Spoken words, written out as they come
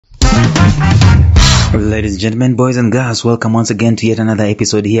Ladies and gentlemen, boys and girls, welcome once again to yet another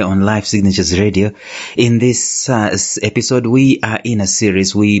episode here on Life Signatures Radio. In this episode, we are in a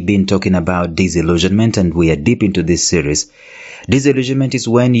series. We've been talking about disillusionment, and we are deep into this series. Disillusionment is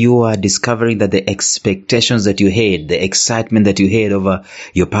when you are discovering that the expectations that you had, the excitement that you had over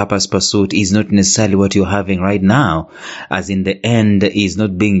your purpose pursuit is not necessarily what you're having right now, as in the end is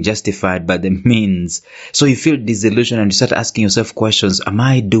not being justified by the means. So you feel disillusioned and you start asking yourself questions, am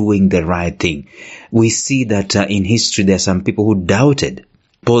I doing the right thing? We see that in history there are some people who doubted.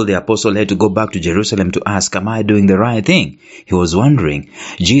 Paul the apostle had to go back to Jerusalem to ask, am I doing the right thing? He was wondering.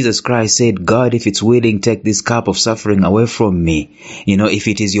 Jesus Christ said, God, if it's willing, take this cup of suffering away from me. If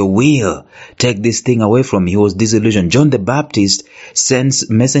it is your will, take this thing away from me. He was disillusioned. John the Baptist sends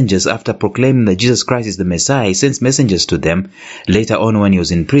messengers after proclaiming that Jesus Christ is the Messiah. He sends messengers to them later on when he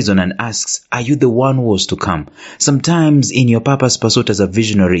was in prison and asks, are you the one who was to come? Sometimes in your purpose pursuit as a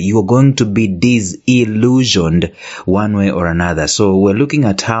visionary, you are going to be disillusioned one way or another. So we're looking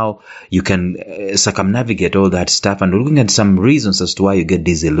at how you can circumnavigate all that stuff, and we're looking at some reasons as to why you get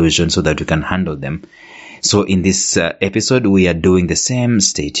disillusioned so that you can handle them. So in this episode, we are doing the same.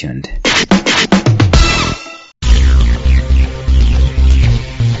 Stay tuned.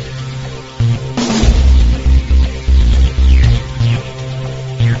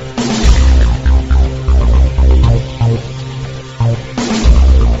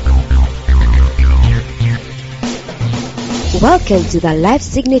 Welcome to the Life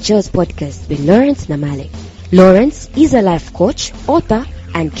Signatures podcast with Lawrence Namale. Lawrence is a life coach, author,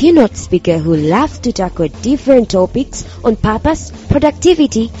 and keynote speaker who loves to tackle different topics on purpose,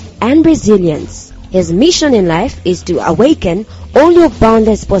 productivity, and resilience. His mission in life is to awaken all your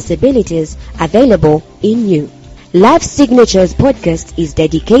boundless possibilities available in you. Life Signatures podcast is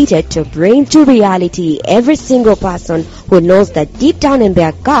dedicated to bring to reality every single person who knows that deep down in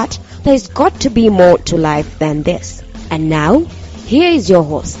their gut, there's got to be more to life than this. And now, here is your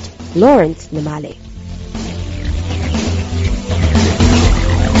host, Lawrence Namale.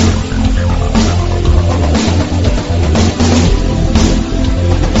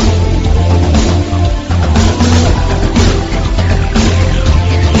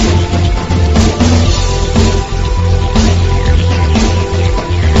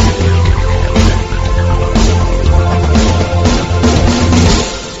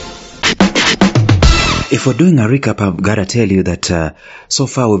 If we're doing a recap, I've got to tell you that so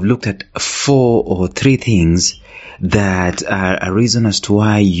far we've looked at 4 or 3 things that are a reason as to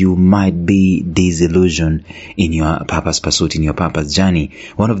why you might be disillusioned in your purpose pursuit, in your purpose journey.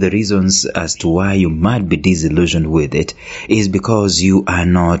 One of the reasons as to why you might be disillusioned with it is because you are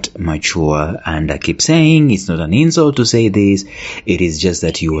not mature. And I keep saying it's not an insult to say this. It is just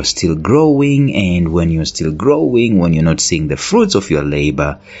that you are still growing. And when you're still growing, when you're not seeing the fruits of your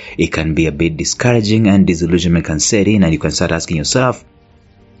labor, it can be a bit discouraging and disillusionment can set in, and you can start asking yourself,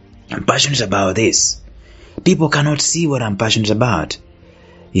 I'm passionate about this. People cannot see what I'm passionate about.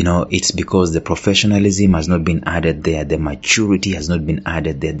 It's because the professionalism has not been added there. The maturity has not been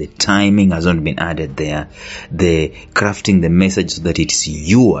added there. The timing has not been added there. The crafting the message so that it's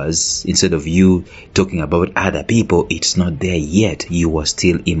yours instead of you talking about other people, it's not there yet. You are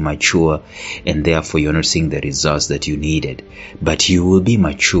still immature, and therefore you're not seeing the results that you needed. But you will be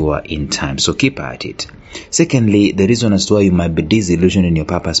mature in time, so keep at it. Secondly, the reason as to why you might be disillusioned in your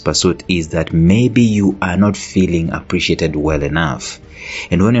purpose pursuit is that maybe you are not feeling appreciated well enough.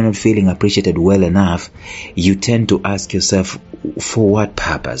 And when you're not feeling appreciated well enough, you tend to ask yourself, for what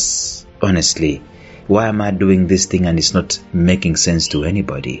purpose? Honestly, why am I doing this thing and it's not making sense to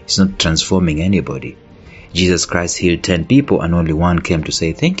anybody? It's not transforming anybody. Jesus Christ healed 10 people and only one came to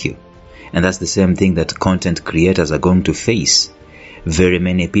say thank you. And that's the same thing that content creators are going to face. Very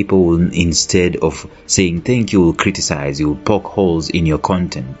many people will, instead of saying thank you, will criticize, you will poke holes in your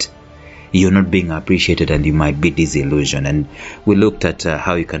content. You're not being appreciated and you might be disillusioned. And we looked at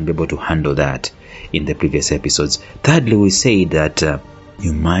how you can be able to handle that in the previous episodes. Thirdly, we say that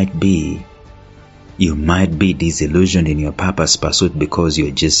you might be disillusioned in your purpose pursuit because you're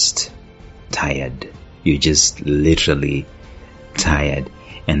just tired. You're just literally tired.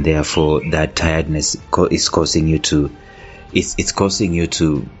 And therefore that tiredness is causing you to it's causing you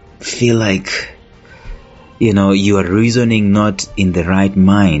to feel like you are reasoning not in the right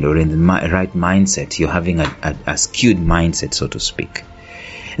mind or in the right mindset. You're having a skewed mindset, so to speak.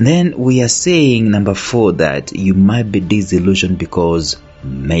 And then we are saying, number 4, that you might be disillusioned because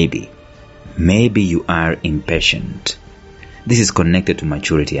maybe you are impatient. This is connected to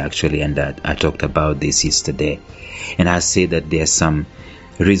maturity, actually, and I talked about this yesterday. And I say that there are some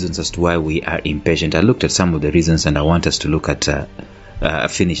reasons as to why we are impatient. I looked at some of the reasons, and I want us to look at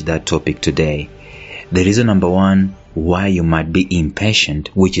finish that topic today. The reason number one why you might be impatient,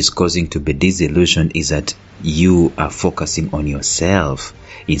 which is causing to be disillusioned, is that you are focusing on yourself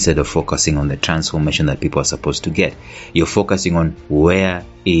instead of focusing on the transformation that people are supposed to get. You're focusing on, where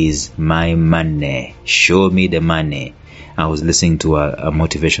is my money? Show me the money. I was listening to a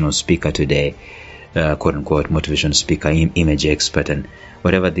motivational speaker today, quote unquote motivational speaker, image expert, and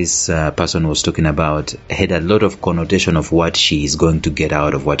whatever this person was talking about had a lot of connotation of what she is going to get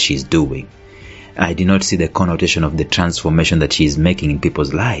out of what she's doing. I did not see the connotation of the transformation that she is making in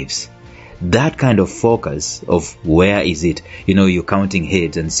people's lives. That kind of focus of where is it? You're counting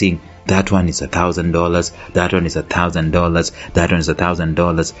heads and seeing that one is $1,000, that one is $1,000, that one is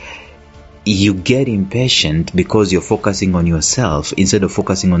 $1,000. You get impatient because you're focusing on yourself instead of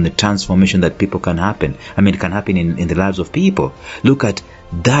focusing on the transformation that people can happen. It can happen in the lives of people. Look at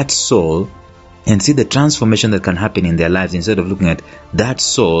that soul and see the transformation that can happen in their lives instead of looking at that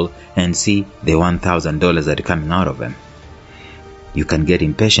soul and see the $1,000 that are coming out of them. You can get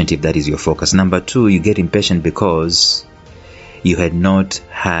impatient if that is your focus. Number two, you get impatient because you had not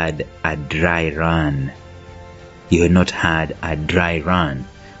had a dry run. You had not had a dry run.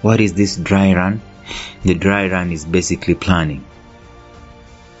 What is this dry run? The dry run is basically planning.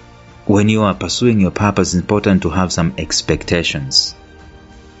 When you are pursuing your purpose, it's important to have some expectations.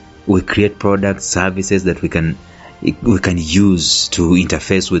 We create products, services that we can use to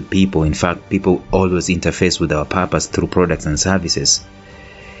interface with people. In fact, people always interface with our purpose through products and services.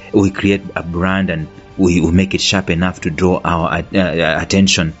 We create a brand and we make it sharp enough to draw our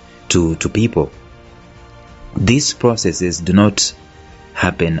attention to people. These processes do not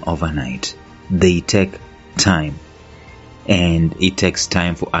happen overnight. They take time. And it takes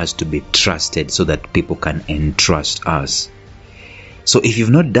time for us to be trusted so that people can entrust us. So if you've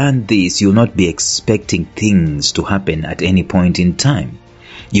not done this, you'll not be expecting things to happen at any point in time.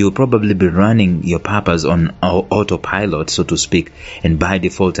 You'll probably be running your purpose on autopilot, so to speak, and by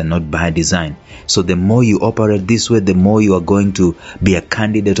default and not by design. So the more you operate this way, the more you are going to be a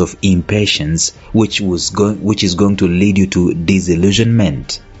candidate of impatience, which is going to lead you to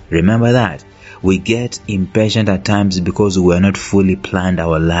disillusionment. Remember that. We get impatient at times because we are not fully planned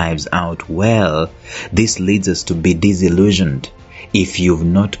our lives out well. This leads us to be disillusioned. If you've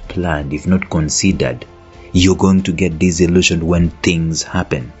not planned, if not considered, you're going to get disillusioned when things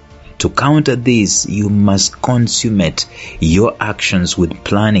happen. To counter this, you must consummate your actions with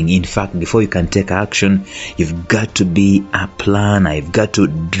planning. In fact, before you can take action, you've got to be a planner. You've got to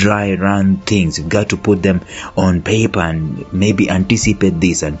dry run things. You've got to put them on paper and maybe anticipate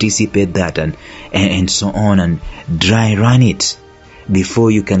this, anticipate that, and so on, and dry run it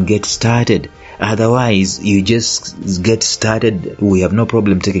before you can get started. Otherwise, you just get started. We have no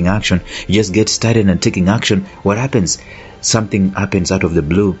problem taking action. You just get started and taking action. What happens? Something happens out of the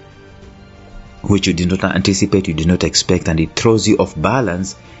blue, which you did not anticipate, you did not expect, and it throws you off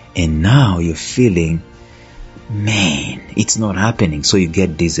balance. And now you're feeling, man, it's not happening. So you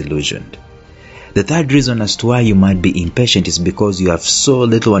get disillusioned. The third reason as to why you might be impatient is because you have so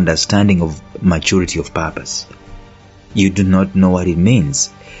little understanding of maturity of purpose. You do not know what it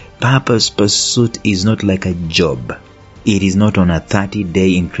means. Purpose pursuit is not like a job. It is not on a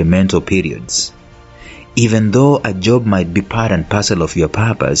 30-day incremental periods. Even though a job might be part and parcel of your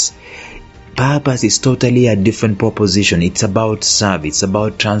purpose, purpose is totally a different proposition. It's about service, it's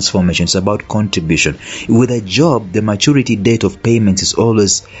about transformation, it's about contribution. With a job, the maturity date of payments is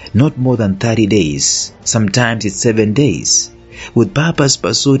always not more than 30 days. Sometimes it's 7 days. With purpose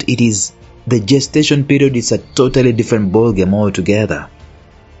pursuit, the gestation period is a totally different ballgame altogether.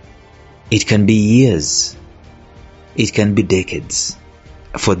 It can be years. It can be decades.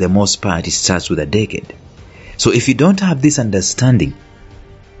 For the most part, it starts with a decade. So if you don't have this understanding,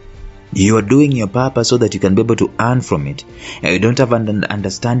 you are doing your purpose so that you can be able to earn from it, and you don't have an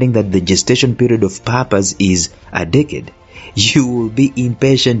understanding that the gestation period of purpose is a decade, you will be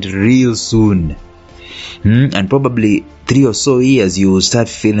impatient real soon. And probably 3 or so years, you will start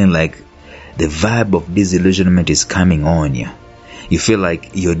feeling like the vibe of disillusionment is coming on you. You feel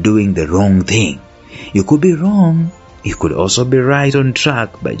like you're doing the wrong thing. You could be wrong. You could also be right on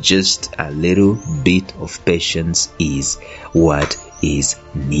track, but just a little bit of patience is what is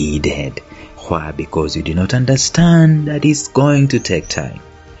needed. Why? Because you do not understand that it's going to take time.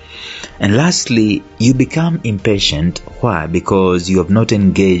 And lastly, you become impatient. Why? Because you have not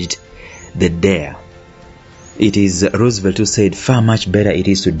engaged the dare. It is Roosevelt who said, far much better it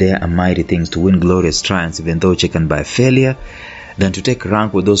is to dare a mighty things, to win glorious triumphs, even though shaken by failure, than to take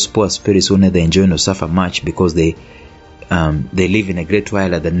rank with those poor spirits who neither enjoy nor suffer much, because they live in a great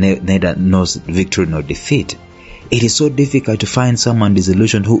twilight that neither knows victory nor defeat. It is so difficult to find someone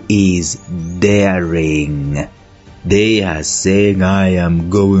disillusioned who is daring. They are saying, I am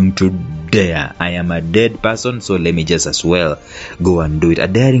going to dare. I am a dead person, so let me just as well go and do it. A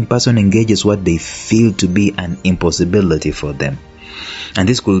daring person engages what they feel to be an impossibility for them. And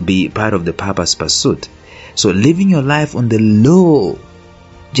this could be part of the purpose pursuit. So living your life on the low,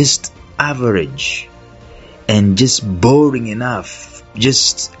 just average, and just boring enough,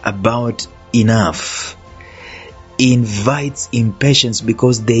 just about enough, invites impatience,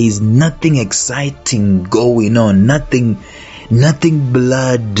 because there is nothing exciting going on, nothing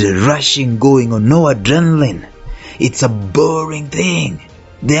blood rushing going on, no adrenaline. It's a boring thing.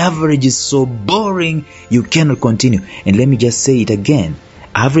 The average is so boring, you cannot continue. And let me just say it again.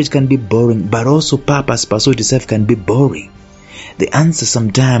 Average can be boring, but also purpose pursuit itself can be boring. The answer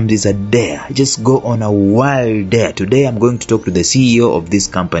sometimes is a dare. Just go on a wild dare. Today I'm going to talk to the CEO of this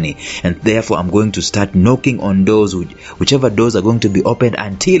company, and therefore I'm going to start knocking on doors, whichever doors are going to be opened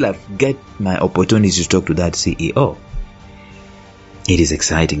until I get my opportunity to talk to that CEO. It is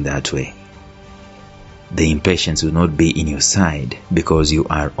exciting that way. The impatience will not be in your side because you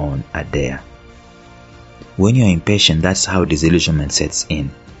are on a dare. When you're impatient, that's how disillusionment sets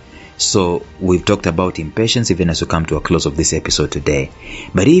in. So we've talked about impatience even as we come to a close of this episode today.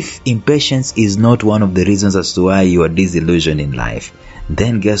 But if impatience is not one of the reasons as to why you are disillusioned in life,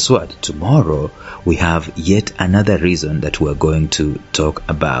 then guess what? Tomorrow we have yet another reason that we're going to talk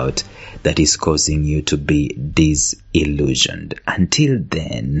about that is causing you to be disillusioned. Until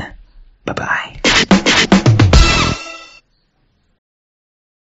then, bye-bye.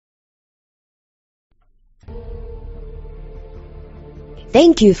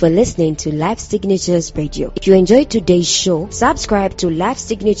 Thank you for listening to Life Signatures Radio. If you enjoyed today's show, subscribe to Life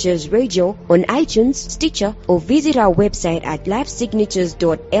Signatures Radio on iTunes, Stitcher, or visit our website at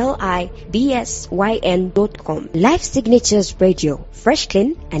lifesignatures.libsyn.com. Life Signatures Radio, fresh,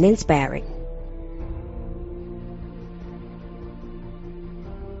 clean, and inspiring.